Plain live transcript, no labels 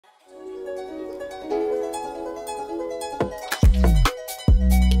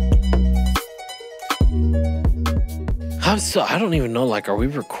I don't even know. Like, are we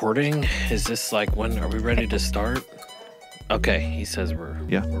recording? Is this like when are we ready to start? Okay, he says we're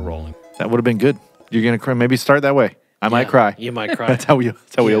rolling. That would have been good. You're gonna cry. Maybe start that way. I might cry. You might cry. That's how we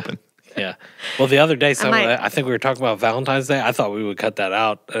open. Yeah. Well, the other day, I think we were talking about Valentine's Day. I thought we would cut that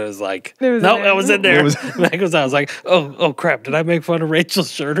out. It was like, no, it was in there. I was like, oh crap! Did I make fun of Rachel's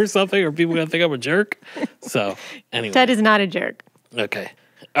shirt or something? Or people gonna think I'm a jerk? So anyway, Ted is not a jerk. Okay.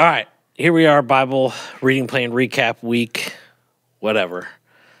 All right. Here we are. Bible reading plan recap week. Whatever.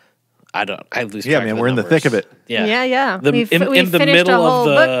 I lose track Yeah, man, of the we're in the thick of it. Yeah. Yeah. We finished a whole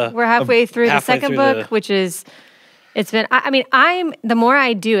book. We're halfway through the second book, which is, it's been, the more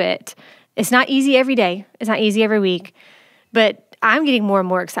I do it, it's not easy every day. It's not easy every week, but I'm getting more and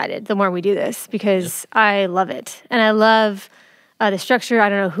more excited the more we do this because I love it. And I love the structure. I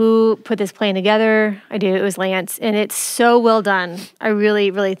don't know who put this plan together. I do. It was Lance. And it's so well done. I really,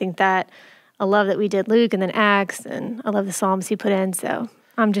 really think that. I love that we did Luke and then Acts, and I love the Psalms he put in. So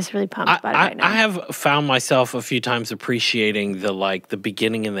I'm just really pumped about it right now. I have found myself a few times appreciating the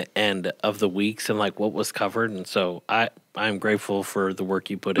beginning and the end of the weeks and like what was covered, and so I'm grateful for the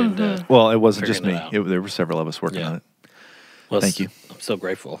work you put into. Well, it wasn't just me. There were several of us working on it. Well, thank you. I'm so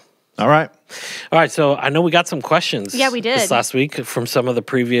grateful. All right. So I know we got some questions. Yeah, we did this last week from some of the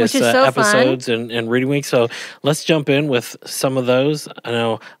previous so episodes and reading week. So let's jump in with some of those. I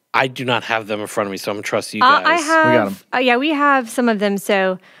know I do not have them in front of me, so I'm going to trust you guys. I have. We got them. We have some of them.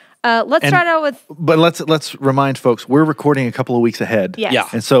 So let's start out with. But let's remind folks, we're recording a couple of weeks ahead. Yes. Yeah.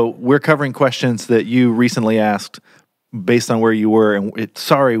 And so we're covering questions that you recently asked based on where you were. And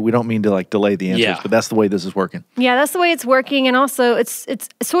sorry, we don't mean to like delay the answers, but that's the way this is working. Yeah, that's the way it's working. And also, it's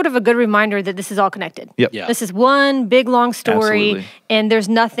sort of a good reminder that this is all connected. Yep. Yeah. This is one big, long story. Absolutely. And there's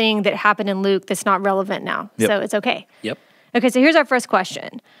nothing that happened in Luke that's not relevant now. Yep. So it's okay. Yep. Okay, so here's our first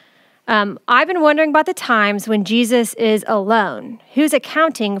question. I've been wondering about the times when Jesus is alone. Who's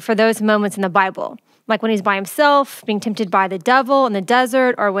accounting for those moments in the Bible? Like when he's by himself, being tempted by the devil in the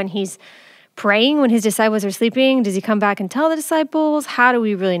desert, or when he's praying when his disciples are sleeping? Does he come back and tell the disciples? How do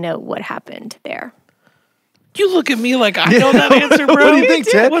we really know what happened there? You look at me like I know that answer, bro. What do you think,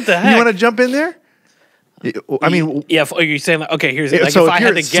 Ted? What the heck? You want to jump in there? I mean, yeah. Are you saying like, okay? Here's like so if I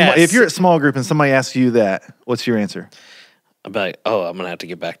had to guess, if you're at small group and somebody asks you that, what's your answer? I'd be like, oh, I'm gonna have to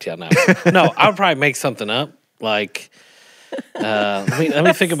get back to you on that. No, I would probably make something up. Like, let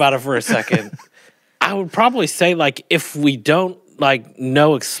me think about it for a second. I would probably say like if we don't like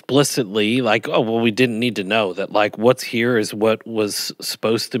know explicitly, like, oh well, we didn't need to know that. Like, what's here is what was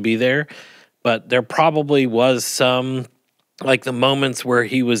supposed to be there, but there probably was some. Like the moments where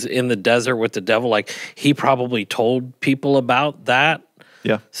he was in the desert with the devil, like he probably told people about that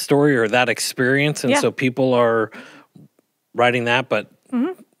story or that experience, and so people are writing that, but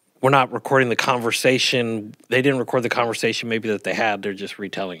we're not recording the conversation. They didn't record the conversation maybe that they had. They're just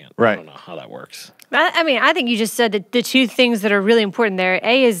retelling it. Right. I don't know how that works. I mean, I think you just said that the two things that are really important there.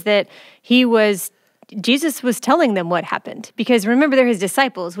 A is that Jesus was telling them what happened. Because remember, they're his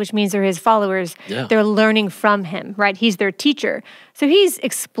disciples, which means they're his followers. Yeah. They're learning from him, right? He's their teacher. So he's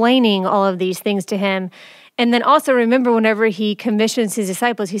explaining all of these things to him. And then also remember, whenever he commissions his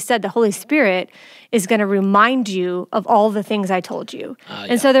disciples, he said the Holy Spirit is going to remind you of all the things I told you.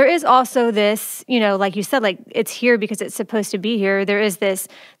 And so there is also this, like you said, like it's here because it's supposed to be here. There is this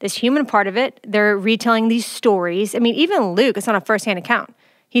human part of it. They're retelling these stories. I mean, even Luke, it's not a firsthand account.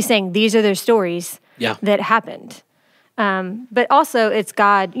 He's saying these are their stories that happened. But also it's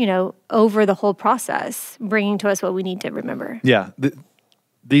God, over the whole process, bringing to us what we need to remember. Yeah.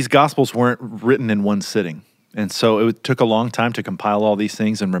 These Gospels weren't written in one sitting. And so it took a long time to compile all these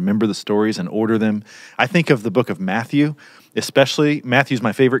things and remember the stories and order them. I think of the book of Matthew, especially. Matthew's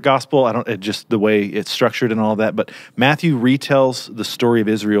my favorite gospel. Just the way it's structured and all that. But Matthew retells the story of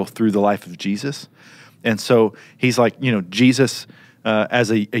Israel through the life of Jesus. And so he's like, Jesus, as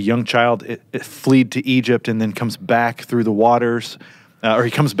a young child, it fled to Egypt and then comes back through the waters. Or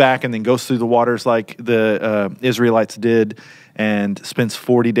he comes back and then goes through the waters like the Israelites did, and spends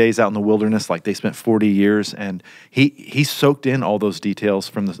 40 days out in the wilderness like they spent 40 years. And he soaked in all those details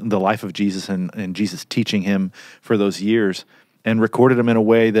from the life of Jesus and Jesus teaching him for those years and recorded them in a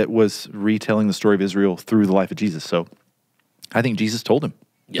way that was retelling the story of Israel through the life of Jesus. So I think Jesus told him.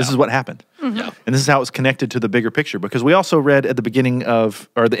 This is what happened. Yeah. And this is how it's connected to the bigger picture. Because we also read at the beginning of,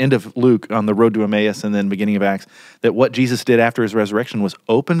 or the end of Luke on the road to Emmaus and then beginning of Acts, that what Jesus did after his resurrection was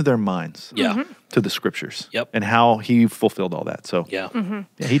opened their minds to the scriptures. Yep. And how he fulfilled all that. So Yeah.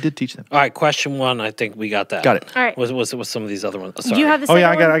 he did teach them. All right, question one. I think we got that. Got it. All right. Was some of these other ones? Sorry. Do you have the Oh second yeah,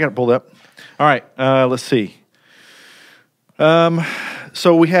 I one? got it pulled up. All right, let's see.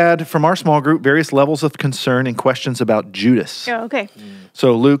 So we had from our small group various levels of concern and questions about Judas. Oh, okay.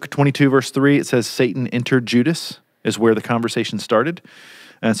 So Luke 22, verse 3, it says, Satan entered Judas, is where the conversation started.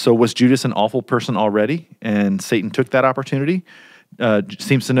 And so was Judas an awful person already? And Satan took that opportunity.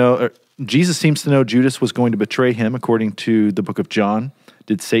 Jesus seems to know Judas was going to betray him, according to the book of John.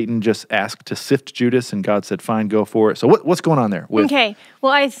 Did Satan just ask to sift Judas, and God said, fine, go for it? So what's going on there? Okay.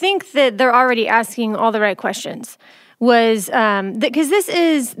 Well, I think that they're already asking all the right questions. Because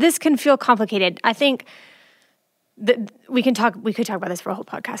this can feel complicated. I think we could talk about this for a whole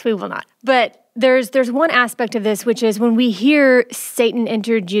podcast. We will not. But there's one aspect of this, which is when we hear Satan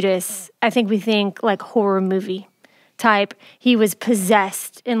entered Judas, I think we think like horror movie type. He was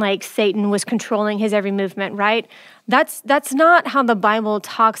possessed and like Satan was controlling his every movement, right? That's not how the Bible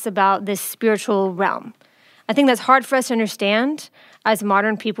talks about this spiritual realm. I think that's hard for us to understand as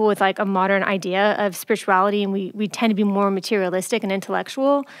modern people with like a modern idea of spirituality, and we tend to be more materialistic and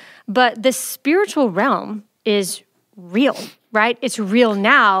intellectual. But the spiritual realm is real, right? It's real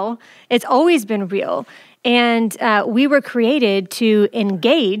now. It's always been real. And we were created to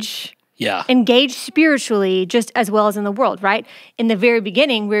engage spiritually just as well as in the world, right? In the very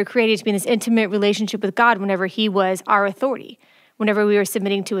beginning, we were created to be in this intimate relationship with God whenever he was our authority, whenever we were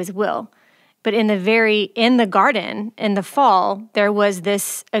submitting to his will. But in the garden, in the fall, there was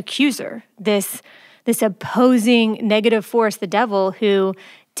this accuser, this opposing negative force, the devil, who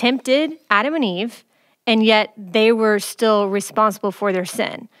tempted Adam and Eve, and yet they were still responsible for their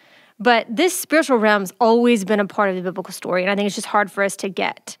sin. But this spiritual realm's always been a part of the biblical story, and I think it's just hard for us to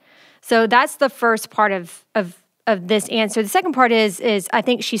get. So that's the first part of this answer. The second part is I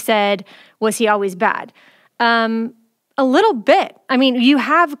think she said, was he always bad? A little bit. I mean, you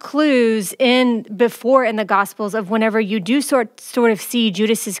have clues before in the Gospels of whenever you do sort of see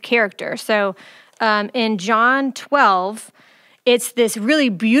Judas's character. So in John 12, it's this really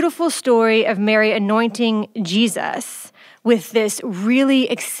beautiful story of Mary anointing Jesus with this really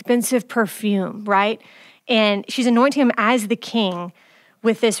expensive perfume, right? And she's anointing him as the king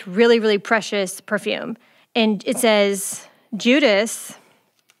with this really, really precious perfume. And it says, Judas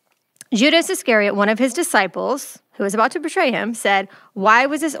Iscariot, one of his disciples, who was about to betray him, said, why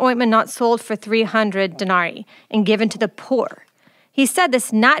was this ointment not sold for 300 denarii and given to the poor? He said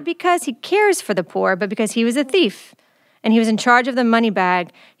this not because he cares for the poor, but because he was a thief, and he was in charge of the money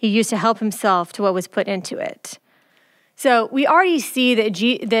bag he used to help himself to what was put into it. So we already see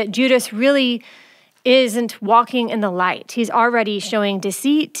that Judas really isn't walking in the light. He's already showing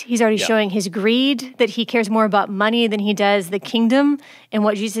deceit. He's already showing his greed, that he cares more about money than he does the kingdom and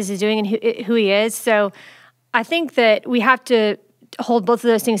what Jesus is doing and who he is. So I think that we have to hold both of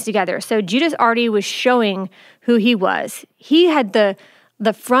those things together. So Judas already was showing who he was. He had the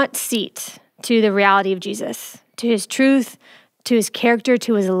front seat to the reality of Jesus, to his truth, to his character,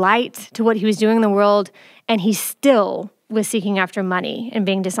 to his light, to what he was doing in the world, and he still was seeking after money and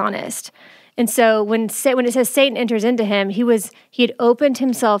being dishonest. And so when it says Satan enters into him, he had opened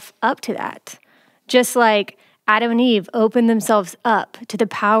himself up to that, just like Adam and Eve opened themselves up to the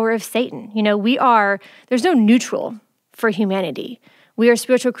power of Satan. You know, there's no neutral for humanity. We are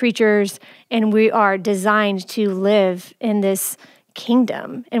spiritual creatures, and we are designed to live in this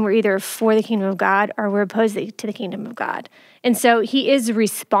kingdom, and we're either for the kingdom of God or we're opposed to the kingdom of God. And so he is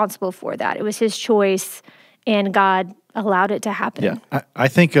responsible for that. It was his choice, and God allowed it to happen. Yeah, I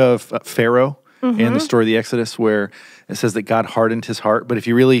think of Pharaoh in the story of the Exodus, where it says that God hardened his heart. But if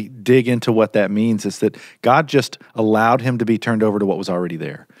you really dig into what that means, it's that God just allowed him to be turned over to what was already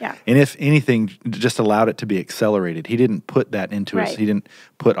there. Yeah. And if anything, just allowed it to be accelerated. He didn't put that into Right. he didn't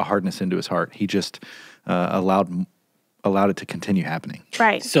put a hardness into his heart. He just allowed it to continue happening.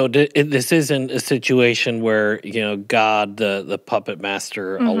 Right. So this isn't a situation where, God, the puppet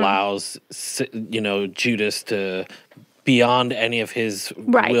master, allows, Judas to, beyond any of his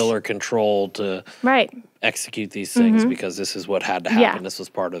Right. will or control, to Right. execute these things because this is what had to happen. Yeah. This was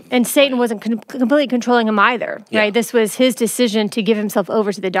part of And Satan wasn't completely controlling him either, right? Yeah. This was his decision to give himself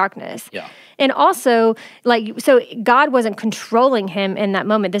over to the darkness. Yeah. And also, so God wasn't controlling him in that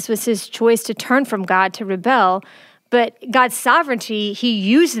moment. This was his choice to turn from God, to rebel. But God's sovereignty, he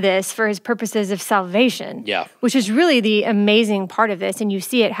used this for his purposes of salvation. Yeah. Which is really the amazing part of this. And you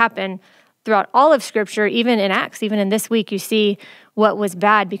see it happen throughout all of Scripture, even in Acts, even in this week, you see what was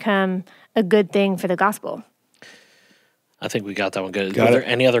bad become a good thing for the gospel. I think we got that one good. Got Were there it.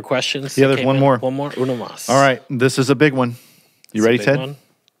 any other questions? Yeah, that there's came one in? more. One more? Uno más. All right, this is a big one. You ready, It's a big Ted? one.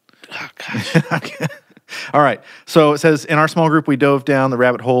 Oh, gosh. All right. So it says, in our small group, we dove down the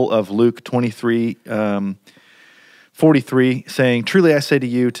rabbit hole of Luke 23, 43, saying, truly I say to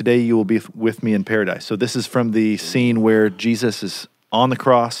you, today you will be with me in paradise. So this is from the scene where Jesus is on the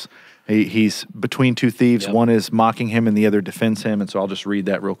cross. He's between two thieves. Yep. One is mocking him and the other defends him. And so I'll just read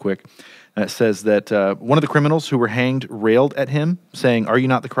that real quick. It says that one of the criminals who were hanged railed at him, saying, "Are you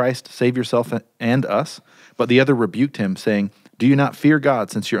not the Christ? Save yourself and us." But the other rebuked him, saying, "Do you not fear God,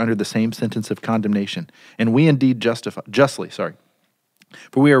 since you're under the same sentence of condemnation? And we indeed justly.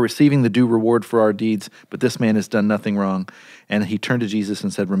 For we are receiving the due reward for our deeds, but this man has done nothing wrong." And he turned to Jesus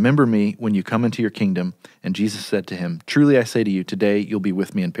and said, "Remember me when you come into your kingdom." And Jesus said to him, "Truly I say to you, today you'll be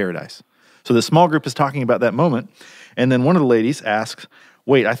with me in paradise." So the small group is talking about that moment. And then one of the ladies asks,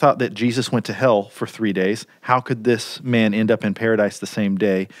 "Wait, I thought that Jesus went to hell for 3 days. How could this man end up in paradise the same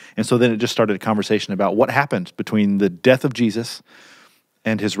day?" And so then it just started a conversation about what happened between the death of Jesus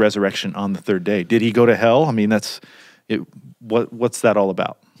and his resurrection on the third day. Did he go to hell? I mean, that's it. What's that all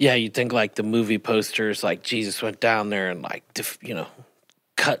about? Yeah, you'd think like the movie posters, like Jesus went down there and like,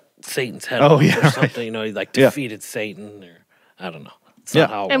 cut Satan's head off yeah, or right. something. You know, he like Yeah. defeated Satan, or I don't know. It's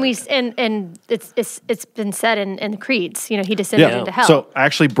not how it And works. it's been said in the creeds. He descended into hell. So I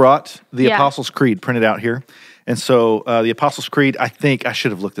actually brought the Yeah. Apostles' Creed printed out here. And so the Apostles' Creed, I think, I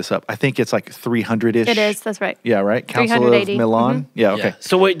should have looked this up. I think it's like 300-ish. It is. That's right. Yeah, right? Council of 380. Milan. Yeah, okay. Yeah.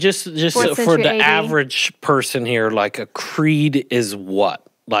 So wait, just Fourth for century the AD. average person here, like a creed is what?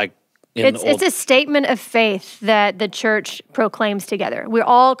 Like in the It's a statement of faith that the church proclaims together. We're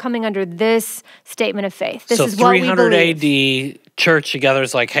all coming under this statement of faith. This so is what we 300 believe. AD church together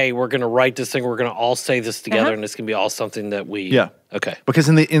is like, hey, we're going to write this thing. We're going to all say this together, Uh-huh. and it's going to be all something that we. Yeah. Okay. Because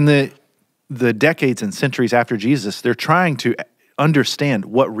in the decades and centuries after Jesus, they're trying to understand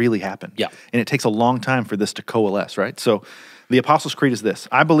what really happened. Yeah. And it takes a long time for this to coalesce, right? So the Apostles' Creed is this: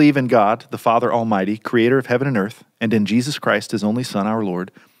 I believe in God, the Father Almighty, creator of heaven and earth, and in Jesus Christ, his only Son, our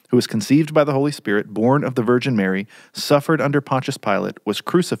Lord, who was conceived by the Holy Spirit, born of the Virgin Mary, suffered under Pontius Pilate, was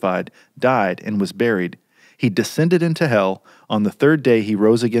crucified, died, and was buried. He descended into hell. On the third day, he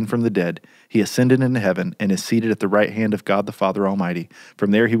rose again from the dead. He ascended into heaven and is seated at the right hand of God the Father Almighty.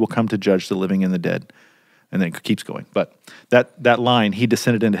 From there, he will come to judge the living and the dead. And then it keeps going. But that line, he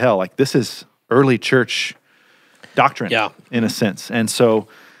descended into hell, like this is early church doctrine, Yeah. in a sense. And so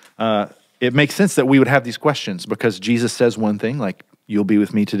it makes sense that we would have these questions because Jesus says one thing, like, "You'll be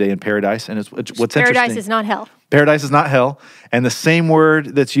with me today in paradise." And it's what's Paradise interesting. is not hell. Paradise is not hell. And the same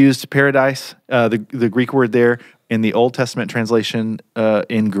word that's used, paradise, the Greek word there in the Old Testament translation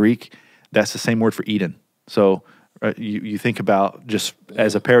in Greek, that's the same word for Eden. So you think about just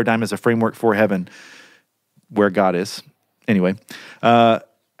as a paradigm, as a framework for heaven, where God is. Anyway,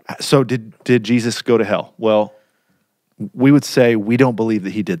 so did Jesus go to hell? Well, we would say we don't believe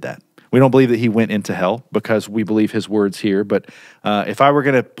that he did that. We don't believe that he went into hell because we believe his words here. But if I were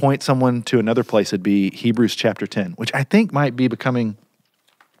going to point someone to another place, it'd be Hebrews chapter 10, which I think might be becoming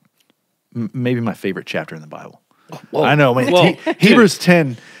maybe my favorite chapter in the Bible. Whoa. I know, man. Whoa. Hebrews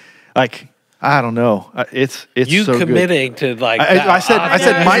 10, like, I don't know. It's You so good. committing to like I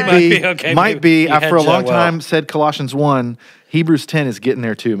said might be. You I for a hedged long that well. time said Colossians 1. Hebrews 10 is getting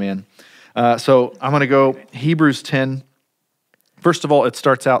there too, man. So I'm going to go Hebrews 10. First of all, it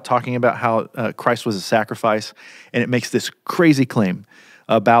starts out talking about how Christ was a sacrifice, and it makes this crazy claim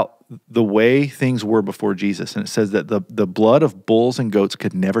about the way things were before Jesus. And it says that the blood of bulls and goats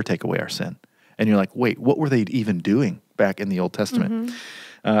could never take away our sin. And you're like, wait, what were they even doing back in the Old Testament?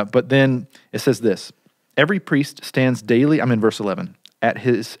 But then it says this: every priest stands daily, I'm in verse 11, at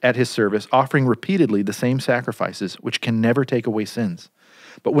his service, offering repeatedly the same sacrifices, which can never take away sins.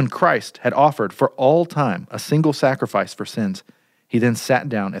 But when Christ had offered for all time a single sacrifice for sins, he then sat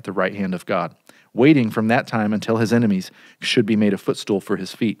down at the right hand of God, waiting from that time until his enemies should be made a footstool for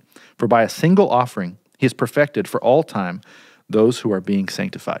his feet. For by a single offering, he has perfected for all time those who are being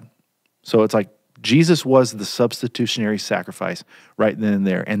sanctified. So it's like Jesus was the substitutionary sacrifice right then and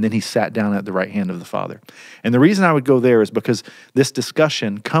there, and then he sat down at the right hand of the Father. And the reason I would go there is because this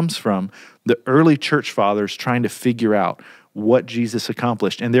discussion comes from the early church fathers trying to figure out what Jesus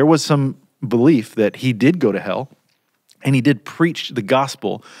accomplished. And there was some belief that he did go to hell, and he did preach the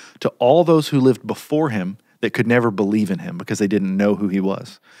gospel to all those who lived before him that could never believe in him because they didn't know who he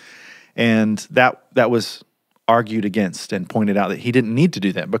was. And that was argued against and pointed out that he didn't need to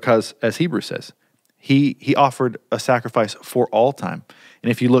do that because, as Hebrews says, he offered a sacrifice for all time.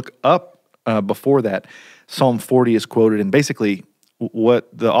 And if you look up before that, Psalm 40 is quoted, and basically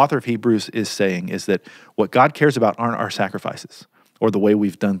what the author of Hebrews is saying is that what God cares about aren't our sacrifices or the way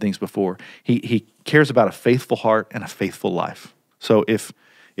we've done things before. He cares about a faithful heart and a faithful life. So if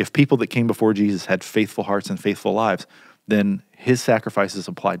people that came before Jesus had faithful hearts and faithful lives, then his sacrifices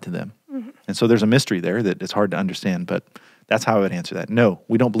applied to them. And so there's a mystery there that it's hard to understand, but that's how I would answer that. No,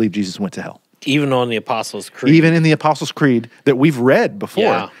 we don't believe Jesus went to hell. Even on the Apostles' Creed. Even in the Apostles' Creed that we've read before.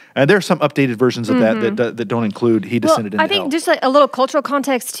 Yeah. And there are some updated versions of that don't include he descended into I think hell. just like a little cultural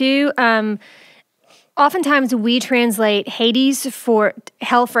context too. Oftentimes we translate Hades for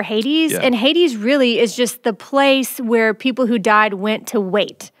hell for Hades, Yeah. and Hades really is just the place where people who died went to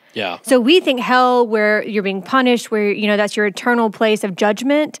wait. Yeah. So we think hell where you're being punished, where that's your eternal place of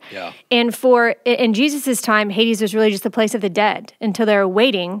judgment. Yeah. And in Jesus' time, Hades was really just the place of the dead until they're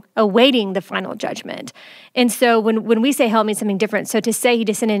awaiting the final judgment. And so when we say hell, it means something different. So to say he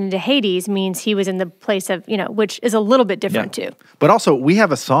descended into Hades means he was in the place of, which is a little bit different too. But also, we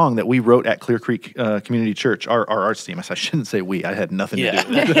have a song that we wrote at Clear Creek Community Church, our arts team. I shouldn't say we. I had nothing to do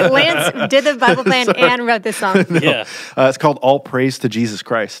with it. Lance did the Bible plan and wrote this song. Yeah. It's called All Praise to Jesus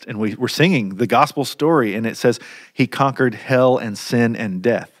Christ. And we're singing the gospel story, and it says he conquered hell and sin and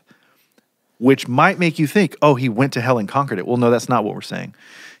death, which might make you think, oh, he went to hell and conquered it. Well, no, that's not what we're saying.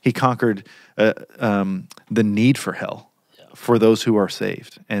 He conquered the need for hell for those who are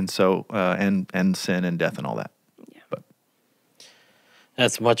saved, and so and sin and death and all that. Yeah. But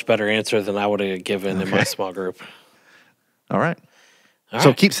That's a much better answer than I would have given in my small group. all right. All So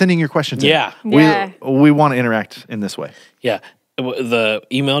right. keep sending your questions. in. Yeah. Yeah. We want to interact in this way. Yeah. The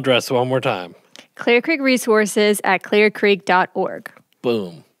email address one more time. Clear Creek Resources at clearcreek.org.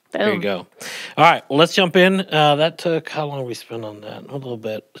 Boom. There you Boom. go. All right. Well, let's jump in. That took, how long did we spend on that? A little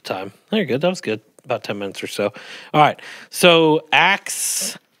bit of time. There you go. That was good. About 10 minutes or so. All right. So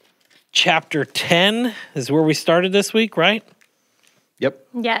Acts chapter 10 is where we started this week, right? Yep.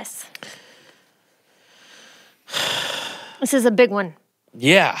 Yes. This is a big one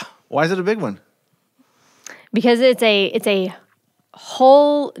Yeah. Why is it a big one? because it's a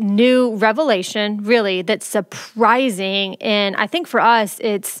whole new revelation, really, that's surprising. And I think for us,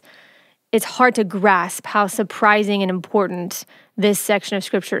 it's hard to grasp how surprising and important this section of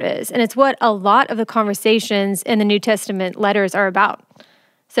Scripture is. And it's what a lot of the conversations in the New Testament letters are about.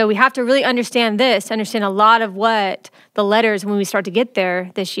 So we have to really understand this, to understand a lot of what the letters, when we start to get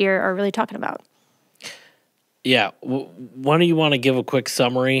there this year, are really talking about. Yeah. Why don't you want to give a quick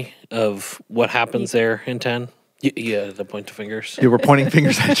summary of what happens there in 10? Yeah, the point of fingers. Yeah, we're pointing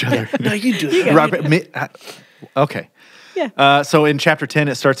fingers at each other. No, you do it. Robert, okay. Yeah. So in chapter 10,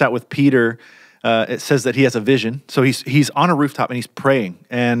 it starts out with Peter. It says that he has a vision. So he's on a rooftop and he's praying.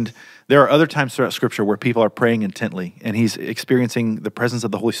 And there are other times throughout Scripture where people are praying intently, and he's experiencing the presence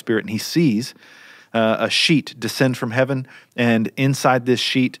of the Holy Spirit, and he sees a sheet descend from heaven, and inside this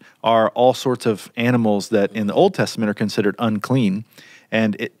sheet are all sorts of animals that in the Old Testament are considered unclean.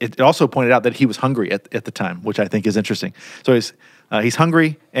 And it also pointed out that he was hungry at the time, which I think is interesting. So he's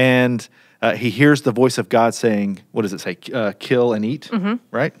hungry, and he hears the voice of God saying, what does it say? Kill and eat,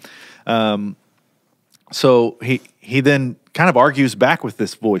 right? So he then kind of argues back with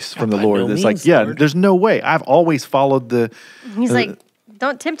this voice from the by Lord. no It's means, like, yeah, Lord. there's no way. I've always followed the... He's like,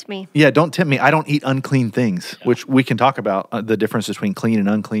 don't tempt me. Yeah, don't tempt me. I don't eat unclean things, which we can talk about the difference between clean and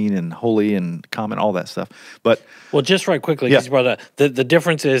unclean and holy and common, all that stuff. But Well, just right quickly, Yeah. because you brought up, the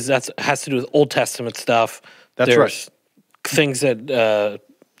difference is has to do with Old Testament stuff. That's There's right. things that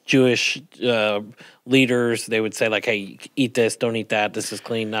Jewish leaders, they would say like, hey, eat this, don't eat that. This is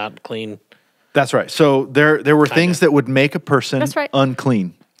clean, not clean. that's right. So there were things that would make a person That's right.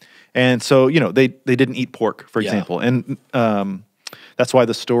 unclean. And so, they didn't eat pork, for Yeah. example. And that's why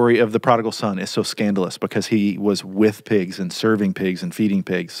the story of the prodigal son is so scandalous, because he was with pigs and serving pigs and feeding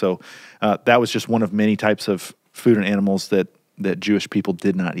pigs. So that was just one of many types of food and animals that Jewish people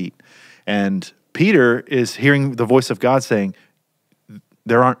did not eat. And Peter is hearing the voice of God saying,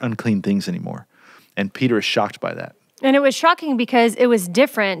 there aren't unclean things anymore. And Peter is shocked by that. And it was shocking because it was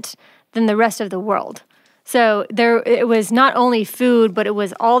different than the rest of the world. So it was not only food, but it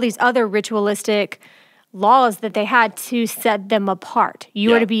was all these other ritualistic laws that they had to set them apart.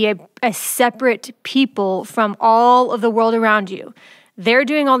 You are Yeah. to be a separate people from all of the world around you. They're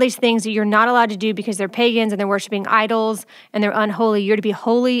doing all these things that you're not allowed to do because they're pagans and they're worshiping idols and they're unholy. You're to be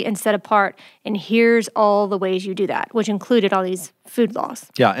holy and set apart. And here's all the ways you do that, which included all these food laws.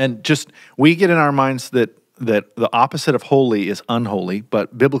 Yeah, and just we get in our minds that the opposite of holy is unholy,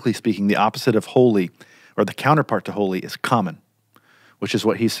 but biblically speaking, the opposite of holy, or the counterpart to holy, is common, which is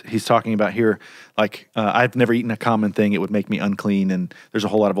what he's talking about here. Like, I've never eaten a common thing; it would make me unclean, and there's a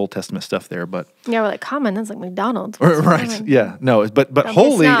whole lot of Old Testament stuff there. But Yeah, we're like, common, that's like McDonald's. What's right, common? yeah, no, but Don't be a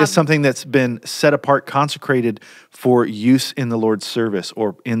holy snob. is something that's been set apart, consecrated for use in the Lord's service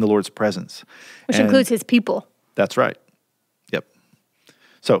or in the Lord's presence, Which And includes his people. That's right. Yep.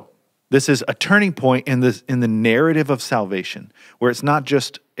 So This is a turning point in the narrative of salvation, where it's not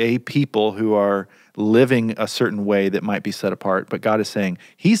just a people who are living a certain way that might be set apart, but God is saying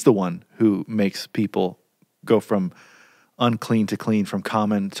he's the one who makes people go from unclean to clean, from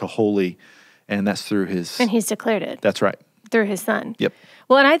common to holy, and that's through his... And he's declared it. That's right. Through his son. Yep.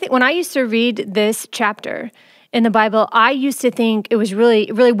 Well, and I think when I used to read this chapter in the Bible, I used to think it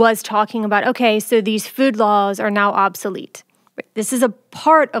really was talking about, okay, so these food laws are now obsolete. This is a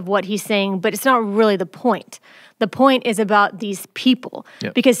part of what he's saying, but it's not really the point. The point is about these people.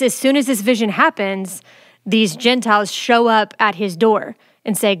 Yep. Because as soon as this vision happens, these Gentiles show up at his door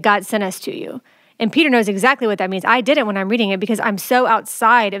and say, God sent us to you. And Peter knows exactly what that means. I didn't when I'm reading it because I'm so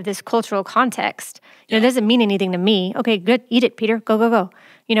outside of this cultural context. You know, it doesn't mean anything to me. Okay, good, eat it, Peter. Go, go, go.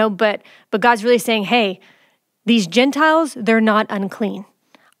 You know, but God's really saying, hey, these Gentiles, they're not unclean.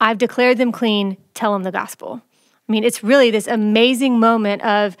 I've declared them clean. Tell them the gospel. I mean, it's really this amazing moment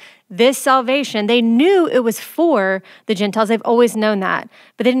of this salvation. They knew it was for the Gentiles. They've always known that,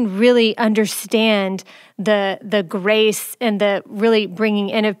 but they didn't really understand the grace and the really bringing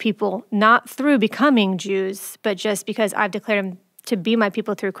in of people, not through becoming Jews, but just because I've declared them to be my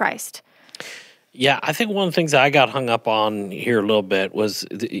people through Christ. Yeah, I think one of the things I got hung up on here a little bit was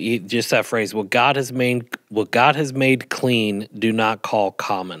just that phrase, what God has made clean, do not call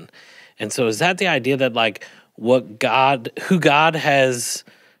common. And so is that the idea that like who God has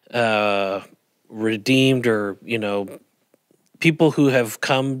redeemed, or, you know, people who have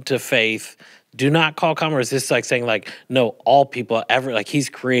come to faith do not call common? Or is this like saying like, no, all people, like he's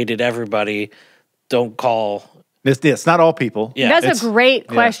created everybody, don't call... It's not all people. Yeah. That's a great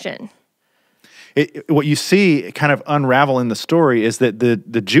question. What you see kind of unravel in the story is that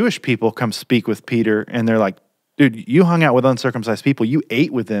the Jewish people come speak with Peter, and they're like, dude, you hung out with uncircumcised people. You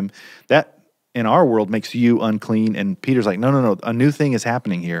ate with them. That, in our world, makes you unclean. And Peter's like, no. A new thing is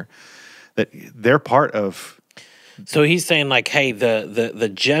happening here, that they're part of. So he's saying like, hey,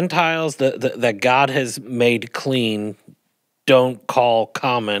 the Gentiles that God has made clean don't call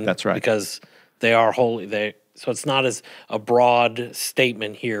common. That's right. Because they are holy. So it's not as a broad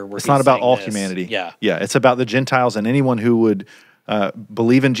statement here. Where it's not about all humanity. Yeah. It's about the Gentiles and anyone who would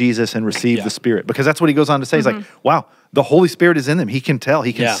believe in Jesus and receive the Spirit. Because that's what he goes on to say. He's like, wow, the Holy Spirit is in them. He can tell.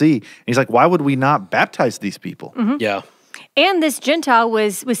 He can see. And he's like, why would we not baptize these people? Yeah. And this Gentile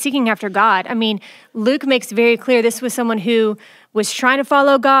was seeking after God. I mean, Luke makes very clear this was someone who was trying to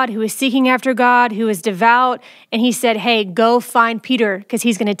follow God, who was seeking after God, who was devout. And he said, hey, go find Peter, because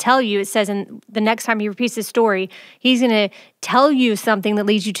he's going to tell you, it says in the next time he repeats this story, he's going to tell you something that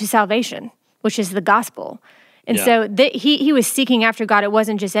leads you to salvation, which is the gospel. And so he was seeking after God. It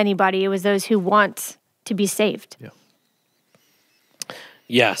wasn't just anybody. It was those who want to be saved. Yeah.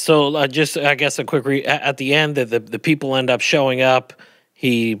 Yeah, so just, I guess, a quick at the end, the people end up showing up.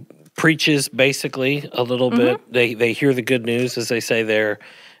 He preaches, basically, a little bit. They hear the good news, as they say there,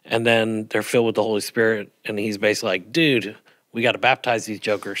 and then they're filled with the Holy Spirit, and he's basically like, dude, we got to baptize these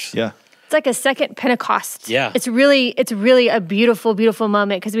jokers. Yeah. It's like a second Pentecost. Yeah. It's really a beautiful, beautiful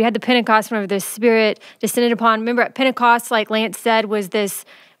moment, because we had the Pentecost whenever the Spirit descended upon. Remember, at Pentecost, like Lance said, was this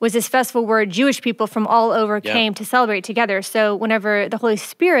festival where Jewish people from all over came to celebrate together. So whenever the Holy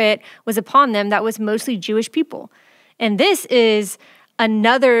Spirit was upon them, that was mostly Jewish people. And this is,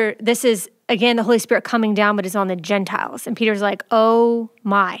 again, the Holy Spirit coming down, but it's on the Gentiles. And Peter's like, oh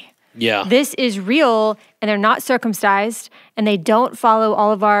my. Yeah. This is real, and they're not circumcised, and they don't follow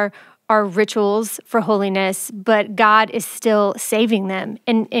all of our rituals for holiness, but God is still saving them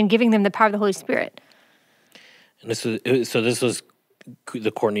and giving them the power of the Holy Spirit. And this was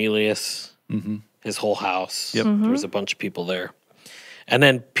the Cornelius, his whole house. Yep. There was a bunch of people there. And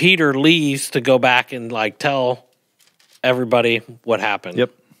then Peter leaves to go back and like tell everybody what happened.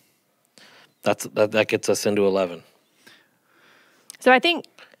 Yep. That gets us into 11. So I think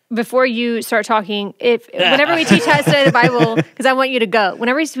before you start talking, whenever we teach how to study the Bible, because I want you to go,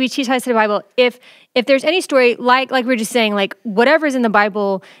 whenever we teach how to study the Bible, if there's any story, like we were just saying, like whatever's in the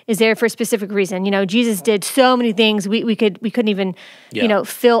Bible is there for a specific reason. You know, Jesus did so many things, we couldn't even,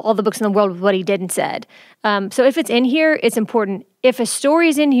 fill all the books in the world with what he did and said. So if it's in here, it's important. If a story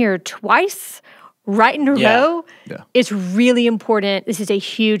is in here twice, right in a row, it's really important. This is a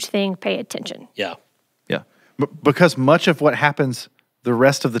huge thing. Pay attention. Yeah. Yeah. Because much of what happens the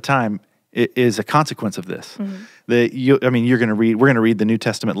rest of the time is a consequence of this. We're going to read the New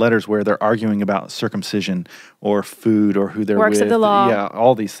Testament letters where they're arguing about circumcision or food or who they're Works with. of the law. Yeah,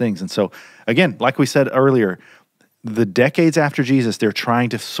 all these things. And so, again, like we said earlier, the decades after Jesus, they're trying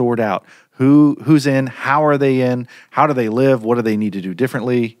to sort out who's in, how are they in, how do they live, what do they need to do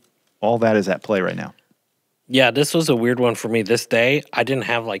differently. All that is at play right now. Yeah, this was a weird one for me. This day, I didn't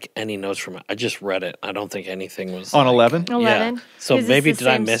have like any notes from it. I just read it. I don't think anything was On like, 11? 11. Yeah. So 'Cause it's maybe the did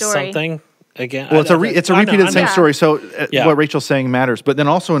I same miss story. something again? Well, it's a repeat of the same Yeah. story. So Yeah. what Rachel's saying matters. But then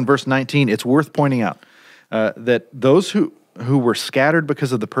also in verse 19, it's worth pointing out that those who were scattered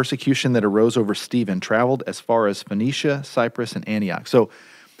because of the persecution that arose over Stephen traveled as far as Phoenicia, Cyprus, and Antioch. So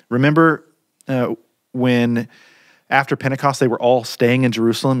remember when after Pentecost they were all staying in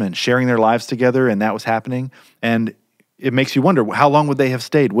Jerusalem and sharing their lives together, and that was happening. And it makes you wonder, how long would they have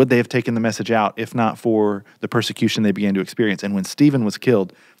stayed? Would they have taken the message out if not for the persecution they began to experience? And when Stephen was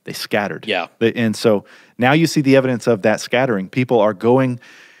killed, they scattered. Yeah. And so now you see the evidence of that scattering. People are going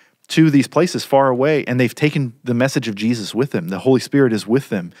to these places far away, and they've taken the message of Jesus with them. The Holy Spirit is with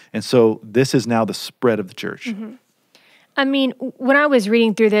them. And so this is now the spread of the church. Mm-hmm. I mean, when I was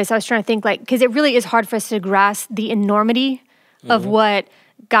reading through this, I was trying to think because it really is hard for us to grasp the enormity of what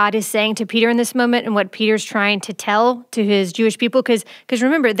God is saying to Peter in this moment and what Peter's trying to tell to his Jewish people. Because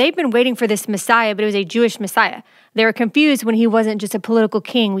remember, they've been waiting for this Messiah, but it was a Jewish Messiah. They were confused when he wasn't just a political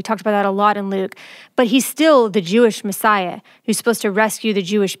king. We talked about that a lot in Luke. But he's still the Jewish Messiah who's supposed to rescue the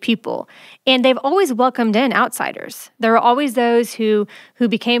Jewish people. And they've always welcomed in outsiders. There were always those who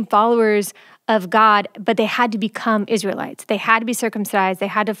became followers of God, but they had to become Israelites. They had to be circumcised. They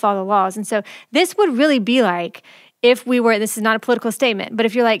had to follow the laws. And so this would really be like if we were, this is not a political statement, but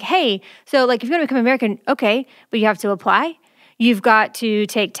if you're like, hey, so like if you want to become American, okay, but you have to apply. You've got to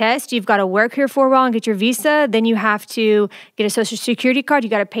take tests. You've got to work here for a while and get your visa. Then you have to get a social security card. You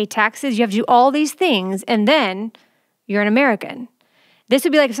got to pay taxes. You have to do all these things. And then you're an American. This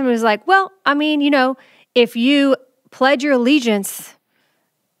would be like if somebody was like, well, I mean, if you pledge your allegiance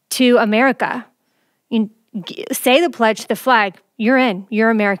to America, you say the pledge to the flag, you're in, you're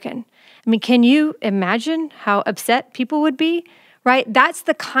American. I mean, can you imagine how upset people would be, right? That's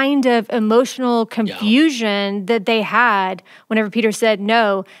the kind of emotional confusion that they had whenever Peter said,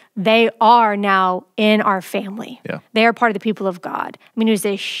 no, they are now in our family. Yeah. They are part of the people of God. I mean, it was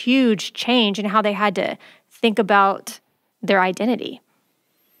a huge change in how they had to think about their identity.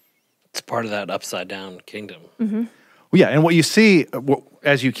 It's part of that upside down kingdom. Mm-hmm. Well, yeah, and what you see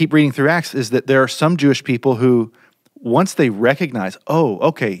as you keep reading through Acts is that there are some Jewish people who, once they recognize, oh,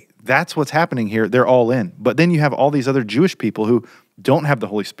 okay, that's what's happening here, they're all in. But then you have all these other Jewish people who don't have the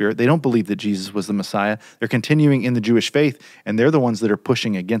Holy Spirit. They don't believe that Jesus was the Messiah. They're continuing in the Jewish faith, and they're the ones that are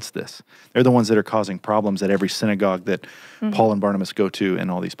pushing against this. They're the ones that are causing problems at every synagogue that Paul and Barnabas go to in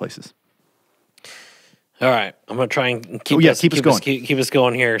all these places. All right, I'm going to try and keep us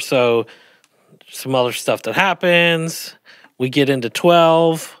going here. So some other stuff that happens. We get into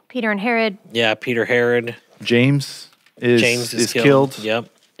 12. Peter and Herod. Yeah, Peter, Herod. James is killed. Yep.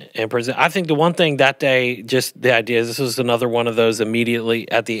 In prison. I think the one thing that day, just the idea is this was another one of those immediately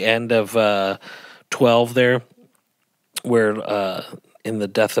at the end of 12 there, where in the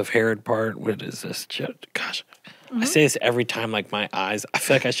death of Herod part, what is this? Gosh. I say this every time, like my eyes. I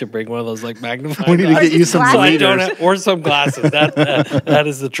feel like I should bring one of those like magnifying We need to get you some readers. or some glasses. That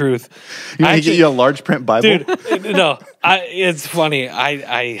is the truth. You need to get you a large print Bible? Dude, no, it's funny.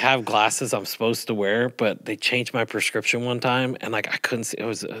 I have glasses I'm supposed to wear, but they changed my prescription one time, and like I couldn't see. It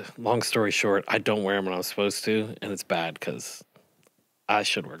was a long story short. I don't wear them when I'm supposed to, and it's bad because I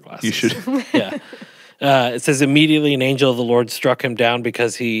should wear glasses. You should. Yeah. It says, immediately an angel of the Lord struck him down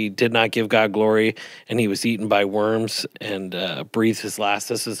because he did not give God glory, and he was eaten by worms and breathed his last.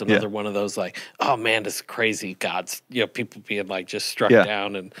 This is another one of those like, oh man, this is crazy. God's, people being like just struck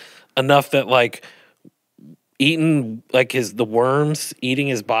down, and enough that like eating like the worms eating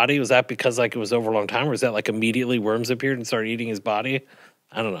his body. Was that because like it was over a long time, or was that like immediately worms appeared and started eating his body?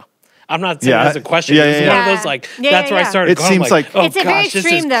 I don't know. I'm not saying that's a question. It's one of those like, that's where I started going. It seems like it's a very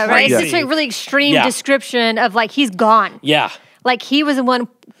extreme though, right? It's a really extreme description of like he's gone. Yeah. Like he was the one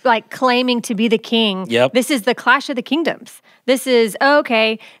like claiming to be the king. Yep. This is the clash of the kingdoms. This is,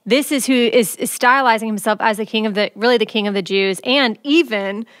 this is who is stylizing himself as the king of the king of the Jews. And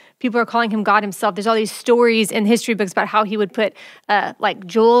even people are calling him God himself. There's all these stories in history books about how he would put like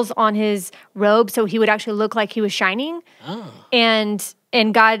jewels on his robe so he would actually look like he was shining. Oh.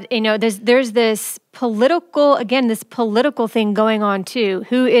 And God, there's this political thing going on too.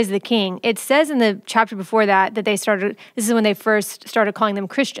 Who is the king? It says in the chapter before that this is when they first started calling them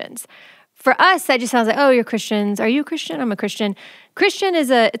Christians. For us, that just sounds like, oh, you're Christians. Are you a Christian? I'm a Christian. Christian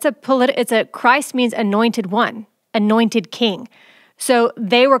is Christ means anointed one, anointed king. So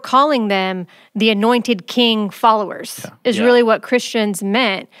they were calling them the anointed king followers is really what Christians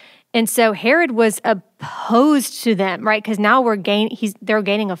meant. And so Herod was opposed to them, right? Because now they're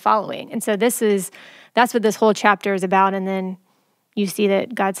gaining a following. And so that's what this whole chapter is about. And then you see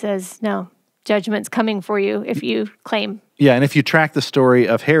that God says, no, judgments coming for you if you claim. Yeah, and if you track the story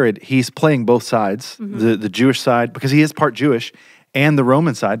of Herod, he's playing both sides, the Jewish side, because he is part Jewish, and the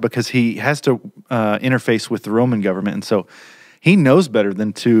Roman side, because he has to interface with the Roman government. And so he knows better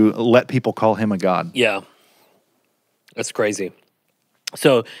than to let people call him a god. Yeah. That's crazy.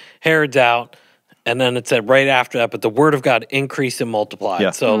 So Herod's out, and then it said right after that, but the word of God increased and multiplied. Yeah.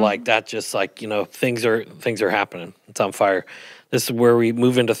 So like that just like, things are happening. It's on fire. This is where we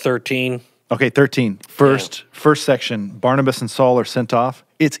move into 13. Okay, 13. First section, Barnabas and Saul are sent off.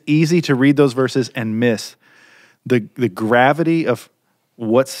 It's easy to read those verses and miss the gravity of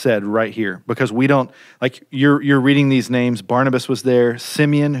what's said right here, because we don't, like, you're reading these names. Barnabas was there.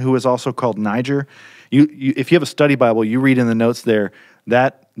 Simeon, who is also called Niger. You if you have a study Bible, you read in the notes there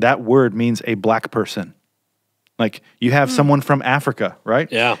that word means a black person. Like, you have someone from Africa,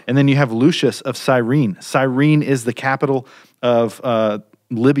 right? Yeah. And then you have Lucius of Cyrene. Cyrene is the capital of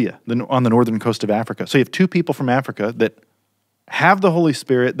Libya, on the northern coast of Africa. So you have two people from Africa that have the Holy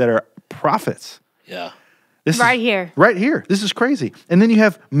Spirit that are prophets. Yeah. This Right is, here. Right here. This is crazy. And then you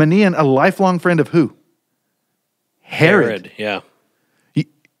have Manaen, a lifelong friend of who? Herod. Yeah.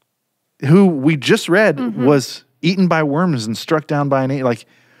 Who we just read was eaten by worms and struck down by an angel. Like,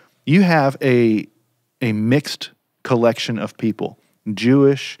 you have a mixed collection of people,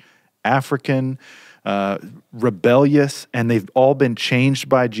 Jewish, African, rebellious, and they've all been changed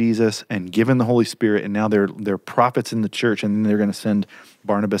by Jesus and given the Holy Spirit, and now they're prophets in the church, and then they're going to send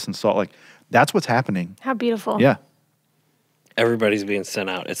Barnabas and Saul. Like, that's what's happening. How beautiful. Yeah, Everybody's being sent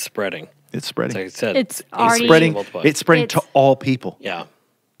out. It's spreading. it's spreading. Like I said, It's already- spreading. multiplied. It's spreading to It's- all people. Yeah.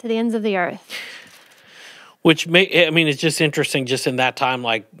 To the ends of the earth. Which it's just interesting, just in that time,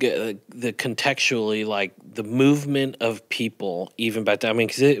 like the contextually, like the movement of people, even back then. I mean,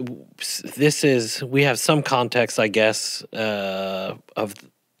 because we have some context, I guess, of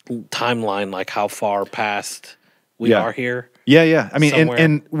timeline, like how far past we Yeah. are here. Yeah. I mean, Somewhere.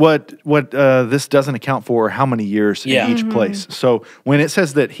 and what this doesn't account for how many years Yeah. in each place. So when it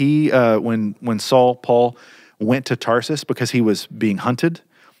says that when Paul went to Tarsus because he was being hunted,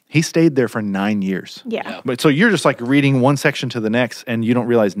 he stayed there for 9 years. Yeah. But so you're just like reading one section to the next, and you don't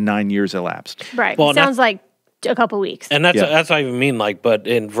realize 9 years elapsed. Right. Well, Sounds like a couple weeks. And that's Yeah. that's what I even mean. Like, but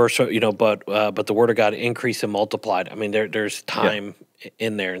in verse, but the word of God increased and multiplied. I mean, there's time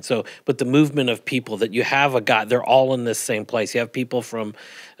in there, and so, but the movement of people that you have a God, they're all in this same place. You have people from,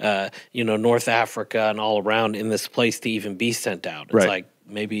 North Africa and all around in this place to even be sent out. It's Right. like,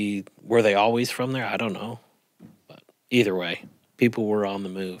 maybe were they always from there? I don't know, but either way, people were on the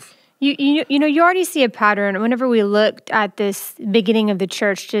move. You already see a pattern whenever we looked at this beginning of the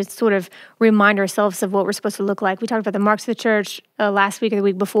church to sort of remind ourselves of what we're supposed to look like. We talked about the marks of the church last week or the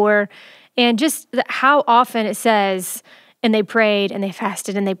week before, and just how often it says, and they prayed and they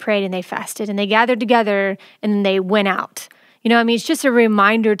fasted and they prayed and they fasted and they gathered together and then they went out. It's just a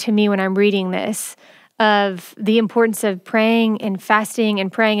reminder to me when I'm reading this of the importance of praying and fasting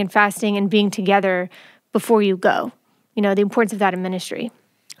and being together before you go. The importance of that in ministry.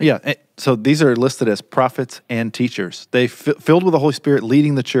 Yeah, so these are listed as prophets and teachers. They filled with the Holy Spirit,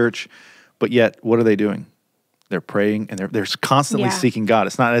 leading the church, but yet what are they doing? They're praying and they're constantly Yeah. seeking God.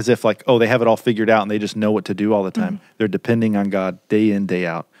 It's not as if like, they have it all figured out and they just know what to do all the time. They're depending on God day in, day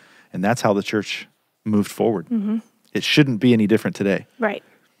out. And that's how the church moved forward. It shouldn't be any different today. Right.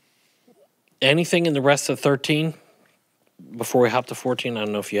 Anything in the rest of 13 before we hop to 14? I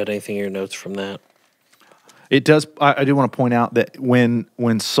don't know if you had anything in your notes from that. It does. I do want to point out that when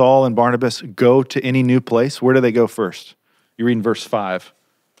Saul and Barnabas go to any new place, where do they go first? You read in verse 5.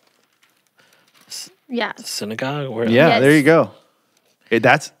 Yeah. Synagogue? Where? Yeah, Yes. there you go.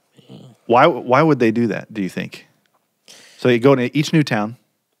 That's why would they do that, do you think? So they go to each new town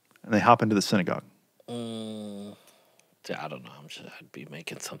and they hop into the synagogue. I don't know. I'd be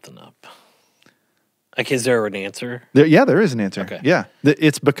making something up. Like, is there an answer? There is an answer. Okay. Yeah.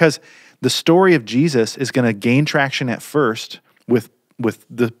 It's because the story of Jesus is going to gain traction at first with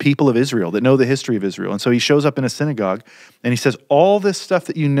the people of Israel that know the history of Israel. And so he shows up in a synagogue and he says, all this stuff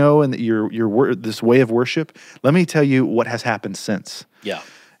that you know and that this way of worship, let me tell you what has happened since. Yeah.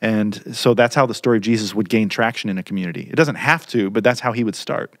 And so that's how the story of Jesus would gain traction in a community. It doesn't have to, but that's how he would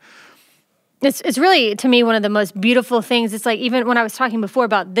start. It's really, to me, one of the most beautiful things. It's like, even when I was talking before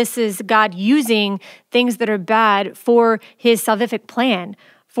about this is God using things that are bad for his salvific plan,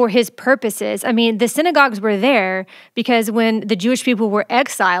 for his purposes. I mean, the synagogues were there because when the Jewish people were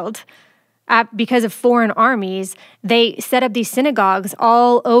exiled because of foreign armies, they set up these synagogues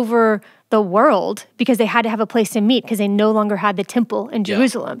all over the world because they had to have a place to meet because they no longer had the temple in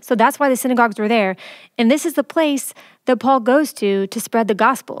Jerusalem. So that's why the synagogues were there. And this is the place that Paul goes to spread the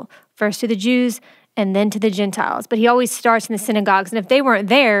gospel, first to the Jews and then to the Gentiles. But he always starts in the synagogues. And if they weren't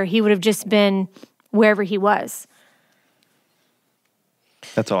there, he would have just been wherever he was.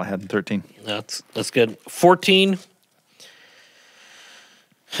 That's all I had in 13. That's good. 14.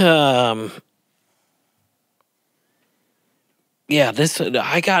 Yeah, I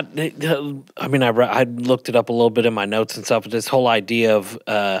looked it up a little bit in my notes and stuff, but this whole idea of,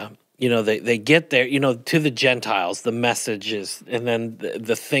 they get there, to the Gentiles, the messages, and then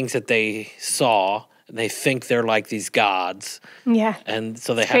the things that they saw, and they think they're like these gods. Yeah. And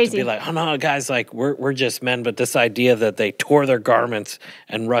so they have to be like, oh no, guys, like we're just men. But this idea that they tore their garments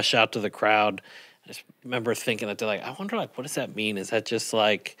and rush out to the crowd, I just remember thinking that they're like, I wonder, like, what does that mean? Is that just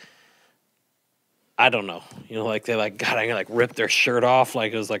like, I don't know. Like they're like, God, I'm gonna like rip their shirt off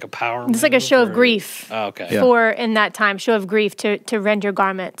like it was like a power move. It's like a show of grief. Oh, okay. For in that time, show of grief to rend your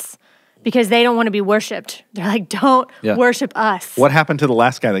garments because they don't want to be worshipped. They're like, don't worship us. What happened to the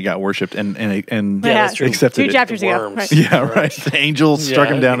last guy that got worshipped and that's true. accepted 2 chapters ago. Right. Yeah, right. The angel struck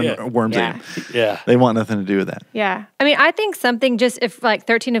him down and worms ate him. Yeah. They want nothing to do with that. Yeah. I mean, I think something just if like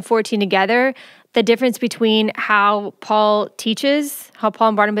 13 and 14 together, the difference between how Paul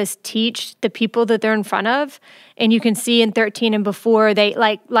and Barnabas teach the people that they're in front of. And you can see in 13 and before they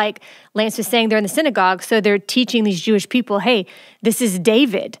like Lance was saying, they're in the synagogue. So they're teaching these Jewish people, hey, this is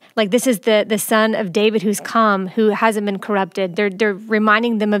David. Like this is the son of David who's come, who hasn't been corrupted. They're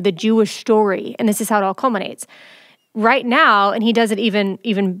reminding them of the Jewish story. And this is how it all culminates. Right now, and he does it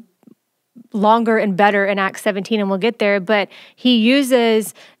even longer and better in Acts 17, and we'll get there, but he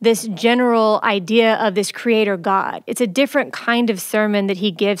uses this general idea of this creator God. It's a different kind of sermon that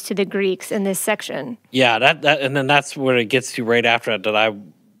he gives to the Greeks in this section. Yeah, that and then that's where it gets to right after that I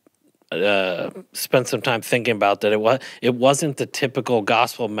spent some time thinking about that it wasn't the typical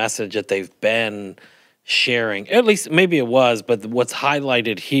gospel message that they've been sharing. At least maybe it was, but what's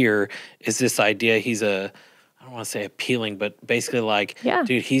highlighted here is this idea I don't want to say appealing, but basically like,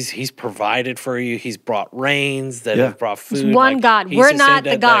 dude, he's provided for you. He's brought rains that have brought food. There's one God. We're not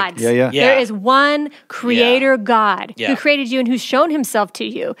the gods. There is one creator God who created you and who's shown himself to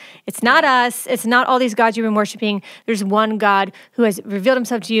you. It's not us. It's not all these gods you've been worshiping. There's one God who has revealed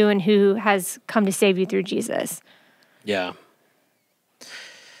himself to you and who has come to save you through Jesus. Yeah.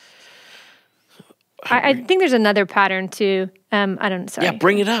 I think there's another pattern too. Sorry. Yeah,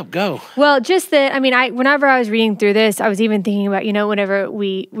 bring it up. Go. Well, just that, whenever I was reading through this, I was even thinking about, whenever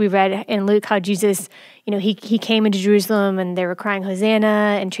we read in Luke how Jesus, he came into Jerusalem and they were crying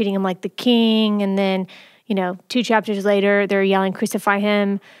Hosanna and treating him like the king. And then, 2 chapters later, they're yelling, crucify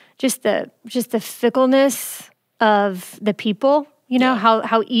him. Just the fickleness of the people.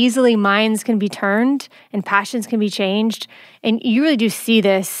 How easily minds can be turned and passions can be changed. And you really do see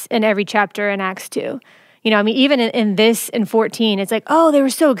this in every chapter in Acts 2. Even in this, in 14, it's like, oh, they were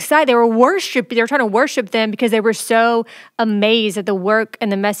so excited. They were trying to worship them because they were so amazed at the work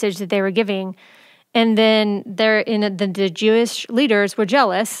and the message that they were giving. And then the Jewish leaders were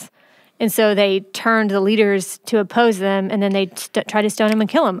jealous. And so they turned the leaders to oppose them, and then they tried to stone him and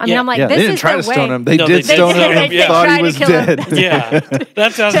kill him. I'm like, this is the way. They didn't try to stone him. They did stone him and thought he was dead. Yeah,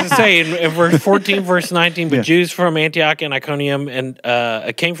 that's what I was going to say. In verse 14, verse 19, but Jews from Antioch and Iconium, and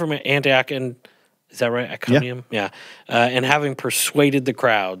came from Antioch and, is that right? Iconium? Yeah. And having persuaded the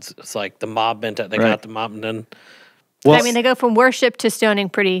crowds, it's like the mob bent out. They got the mob, and then... Well, they go from worship to stoning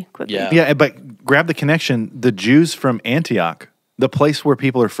pretty quickly. Yeah, but grab the connection. The Jews from Antioch, the place where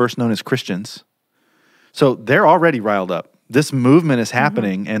people are first known as Christians. So they're already riled up. This movement is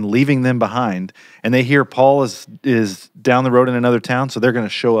happening and leaving them behind. And they hear Paul is down the road in another town, so they're going to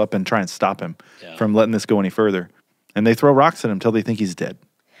show up and try and stop him from letting this go any further. And they throw rocks at him until they think he's dead.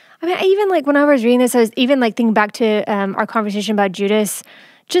 I even when I was reading this, I was even thinking back to our conversation about Judas,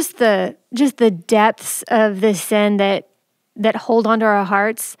 just the depths of the sin that hold onto our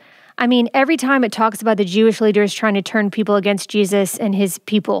hearts. Every time it talks about the Jewish leaders trying to turn people against Jesus and his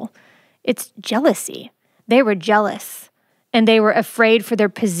people, it's jealousy. They were jealous and they were afraid for their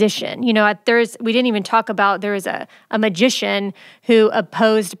position. We didn't even talk about, there was a magician who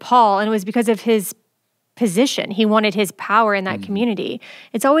opposed Paul, and it was because of his position. He wanted his power in that community.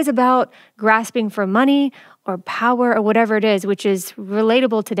 It's always about grasping for money or power or whatever it is, which is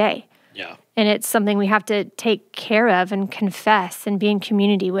relatable today. Yeah. And it's something we have to take care of and confess and be in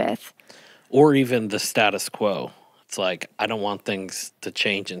community with. Or even the status quo. It's like, I don't want things to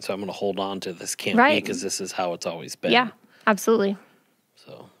change, and so I'm going to hold on to this can't be because this is how it's always been. Yeah, absolutely.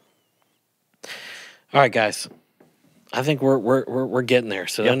 So, all right, guys. I think we're getting there.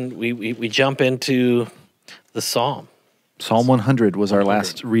 So then we jump into the Psalm. Psalm 100 was our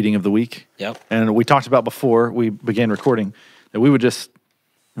last reading of the week. Yep. And we talked about before we began recording that we would just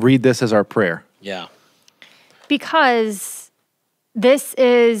read this as our prayer. Yeah. Because this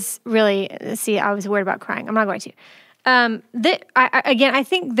is really, see, I was worried about crying. I'm not going to. I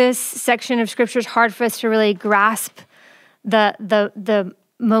think this section of Scripture is hard for us to really grasp the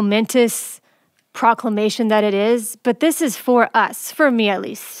momentous proclamation that it is. But this is for us, for me at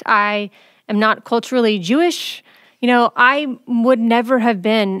least. I am not culturally Jewish. You know, I would never have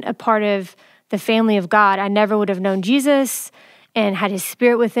been a part of the family of God. I never would have known Jesus and had his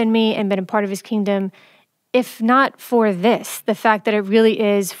Spirit within me and been a part of his kingdom if not for this, the fact that it really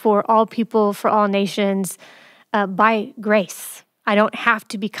is for all people, for all nations, by grace. I don't have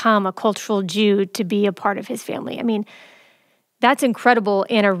to become a cultural Jew to be a part of his family. I mean, that's incredible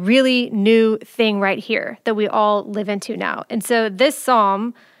and a really new thing right here that we all live into now. And so this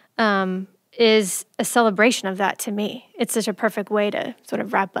psalm is a celebration of that to me. It's such a perfect way to sort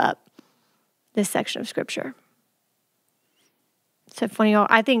of wrap up this section of Scripture. So funny,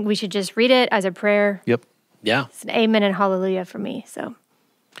 I think we should just read it as a prayer. Yep. Yeah. It's an amen and hallelujah for me. So,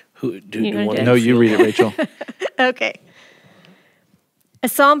 Who do you want to? No, you read it, Rachel. Okay. A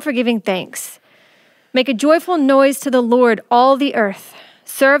psalm for giving thanks. Make a joyful noise to the Lord, all the earth.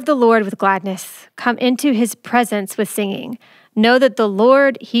 Serve the Lord with gladness. Come into his presence with singing. Know that the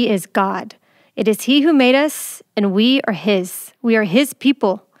Lord, he is God. It is he who made us, and we are his. We are his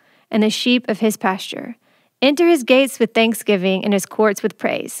people, and the sheep of his pasture. Enter his gates with thanksgiving and his courts with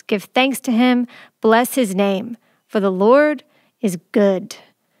praise. Give thanks to him. Bless his name. For the Lord is good.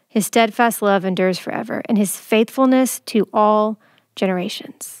 His steadfast love endures forever, and his faithfulness to all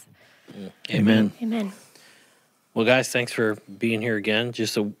generations. Amen. Amen. Well, guys, thanks for being here again.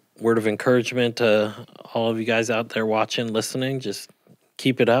 Just a word of encouragement to all of you guys out there watching, listening. Just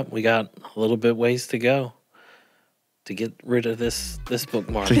keep it up. We got a little bit ways to go to get rid of this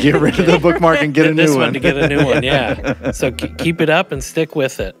bookmark. To get rid of the bookmark and get a new this one. To get a new one, yeah. So keep it up and stick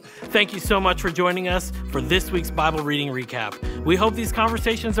with it. Thank you so much for joining us for this week's Bible reading recap. We hope these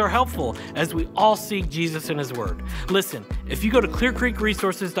conversations are helpful as we all seek Jesus in his word. Listen, if you go to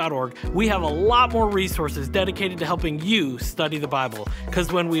clearcreekresources.org, we have a lot more resources dedicated to helping you study the Bible.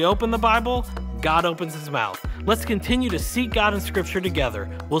 Because when we open the Bible, God opens his mouth. Let's continue to seek God in Scripture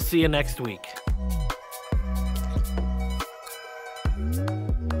together. We'll see you next week.